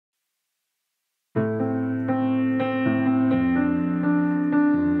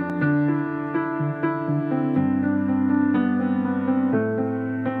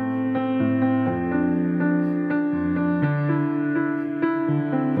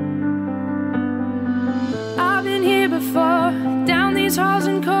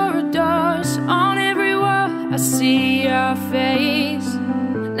face.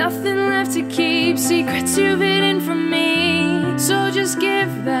 Nothing left to keep, secrets you've hidden from me. So just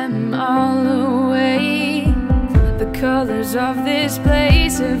give them all away. The colors of this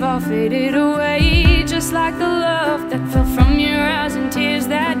place have all faded away, just like the love that fell from your eyes in tears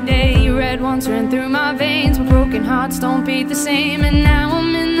that day. Red ones ran through my veins, but broken hearts don't beat the same. And now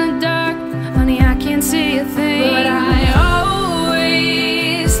I'm in the dark, honey, I can't see a thing. But I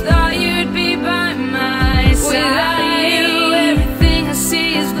always thought you'd be by my side. Without you, everything I see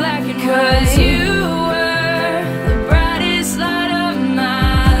is black and white. 'Cause you were the brightest light of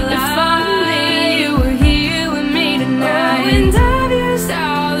my life. If only you were here with me tonight. Oh, and I've used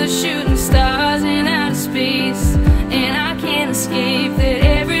all the shooting stars in outer space, and I can't escape that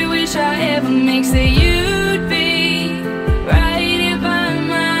every wish I ever makes that you'd be right here by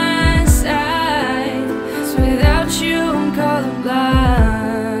my side. 'Cause without you I'm colorblind.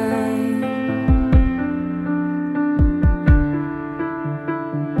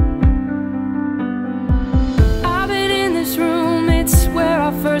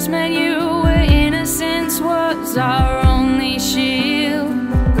 First met you, where innocence was our only shield,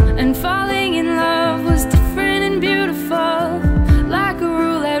 and falling in love was different and beautiful, like a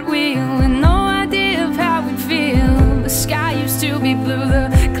roulette wheel with no idea of how we'd feel. The sky used to be blue, the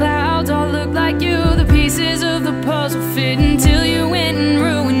clouds all looked like you. The pieces of the puzzle fit until you went and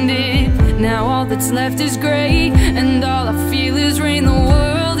ruined it. Now all that's left is gray, and all I feel is rain. The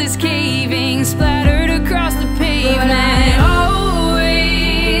world is caving, splattered across the pavement.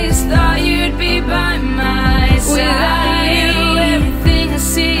 Thought you'd be by my side. Without you, everything I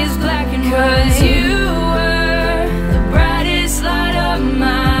see is black and white. 'Cause you were the brightest light of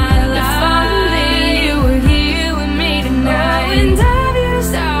my life. If only you were here with me tonight. Oh, and I've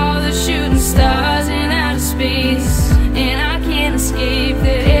used all the shooting stars in outer space, and I can't escape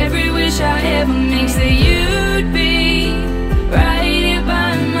that every wish I ever makes that you'd be right here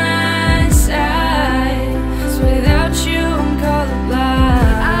by my side. 'Cause without you I'm colorblind.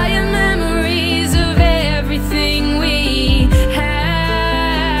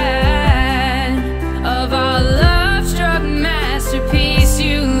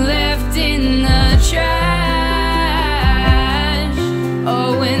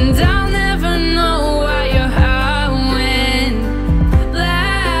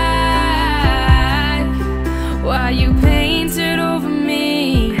 You painted over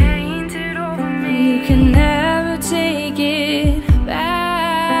me, you can never take it back.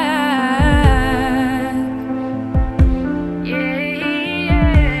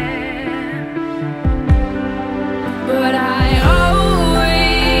 But I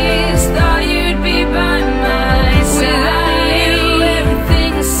always thought you'd be by my side. Without you,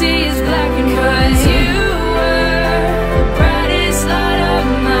 everything I see is black and white. 'Cause you were the brightest light of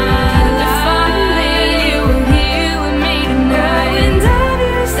my life. If only you were here with me tonight. Oh, and I've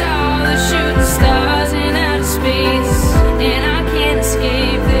used all the shooting stars in outer space, and I can't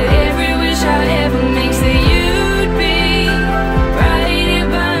escape that every wish I ever makes that you'd be right here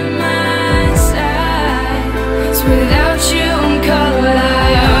by my side. 'Cause without you I'm colorblind.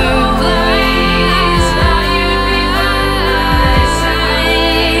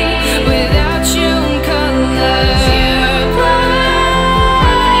 Without you I'm colorblind.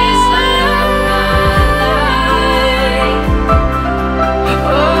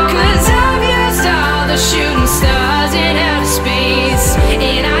 Shooting stars in outer space,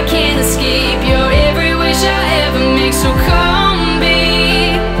 and I can't escape your every wish I ever make. So come be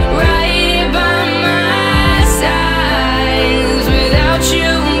right here by my side. 'Cause without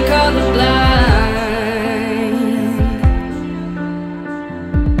you I'm colorblind.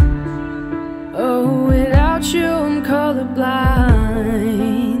 Oh, without you I'm colorblind.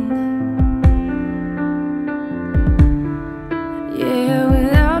 Yeah,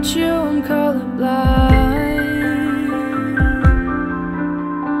 without you I'm colorblind.